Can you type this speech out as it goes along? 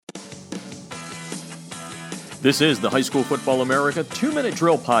This is the High School Football America 2-Minute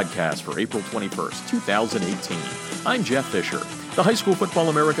Drill Podcast for April 21st, 2018. I'm Jeff Fisher. The High School Football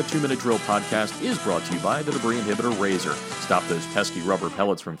America 2-Minute Drill Podcast is brought to you by the Debris Inhibitor Razor. Stop those pesky rubber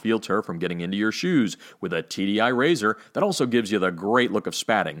pellets from field turf from getting into your shoes with a TDI razor that also gives you the great look of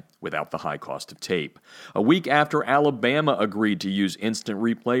spatting without the high cost of tape. A week after Alabama agreed to use instant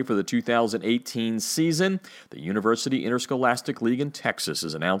replay for the 2018 season, the University Interscholastic League in Texas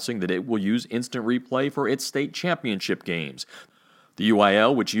is announcing that it will use instant replay for its state championship games. The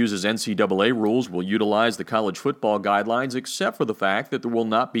UIL, which uses NCAA rules, will utilize the college football guidelines except for the fact that there will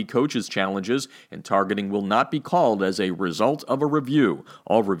not be coaches' challenges and targeting will not be called as a result of a review.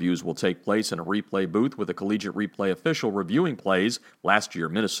 All reviews will take place in a replay booth with a collegiate replay official reviewing plays. Last year,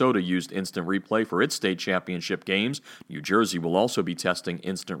 Minnesota used instant replay for its state championship games. New Jersey will also be testing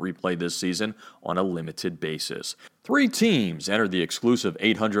instant replay this season on a limited basis. 3 teams entered the exclusive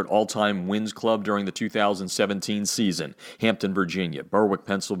 800 all-time wins club during the 2017 season. Hampton, Virginia, Berwick,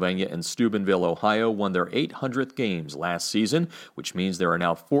 Pennsylvania, and Steubenville, Ohio won their 800th games last season, which means there are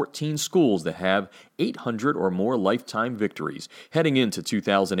now 14 schools that have 800 or more lifetime victories. Heading into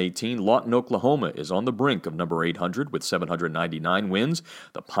 2018, Lawton, Oklahoma is on the brink of number 800 with 799 wins.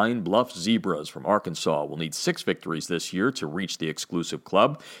 The Pine Bluff Zebras from Arkansas will need 6 victories this year to reach the exclusive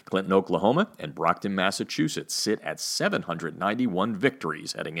club. Clinton, Oklahoma, and Brockton, Massachusetts sit at 791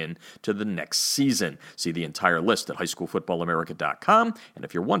 victories heading into the next season. See the entire list at highschoolfootballamerica.com. And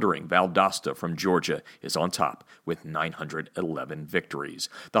if you're wondering, Valdosta from Georgia is on top with 911 victories.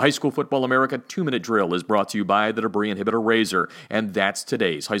 The High School Football America 2-Minute Drill is brought to you by the Debris Inhibitor Razor. And that's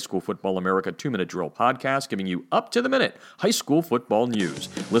today's High School Football America 2-Minute Drill podcast, giving you up-to-the-minute high school football news.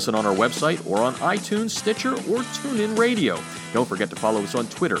 Listen on our website or on iTunes, Stitcher, or TuneIn Radio. Don't forget to follow us on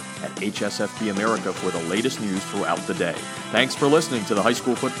Twitter at HSFB America for the latest news throughout the day. Thanks for listening to the High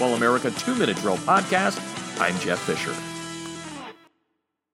School Football America 2-Minute Drill podcast. I'm Jeff Fisher.